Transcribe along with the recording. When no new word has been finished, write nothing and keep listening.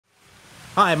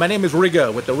Hi, my name is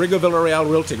Rigo with the Rigo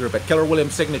Villarreal Realty Group at Keller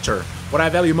Williams Signature. What I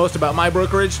value most about my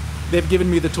brokerage, they've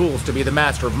given me the tools to be the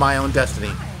master of my own destiny.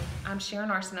 Hi, I'm Sharon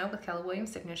Arsenault with Keller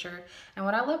Williams Signature, and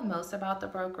what I love most about the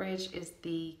brokerage is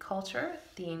the culture,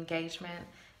 the engagement,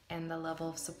 and the level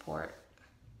of support.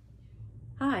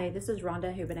 Hi, this is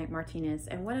Rhonda Hubenek Martinez,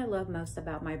 and what I love most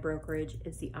about my brokerage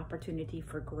is the opportunity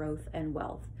for growth and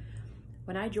wealth.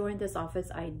 When I joined this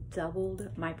office, I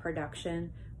doubled my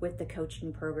production with the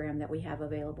coaching program that we have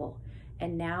available.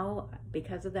 And now,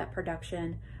 because of that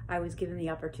production, I was given the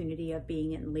opportunity of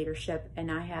being in leadership,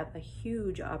 and I have a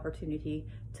huge opportunity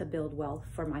to build wealth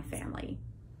for my family.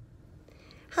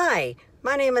 Hi,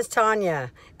 my name is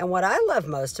Tanya, and what I love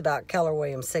most about Keller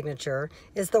Williams Signature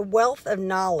is the wealth of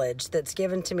knowledge that's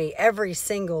given to me every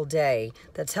single day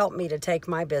that's helped me to take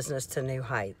my business to new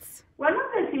heights. One of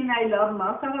the things I love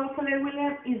most about Keller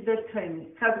Williams is the training,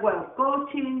 as well,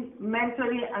 coaching,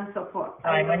 mentoring, and support.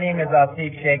 Hi, my name is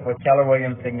Steve Sheikh with Keller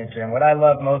Williams Signature, and what I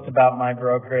love most about my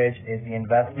brokerage is the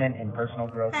investment in personal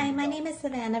growth. Hi, my name is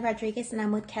Savannah Rodriguez, and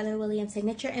I'm with Keller Williams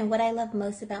Signature, and what I love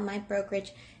most about my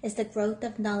brokerage is the growth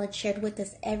of knowledge shared with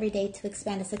us every day to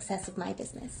expand the success of my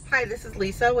business. Hi, this is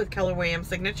Lisa with Keller Williams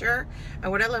Signature,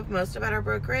 and what I love most about our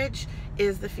brokerage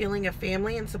is the feeling of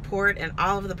family and support and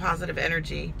all of the positive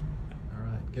energy. All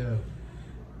right, go.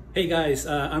 Hey guys,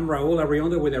 I'm Raul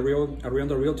Arreondo with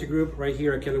Arreondo Realty Group right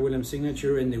here at Keller Williams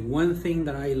Signature, and the one thing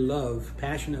that I love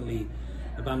passionately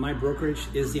about my brokerage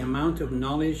is the amount of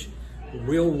knowledge,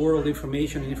 real world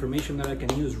information, and information that I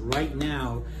can use right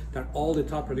now that all the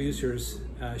top producers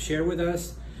share with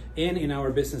us and in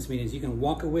our business meetings. You can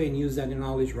walk away and use that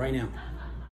knowledge right now.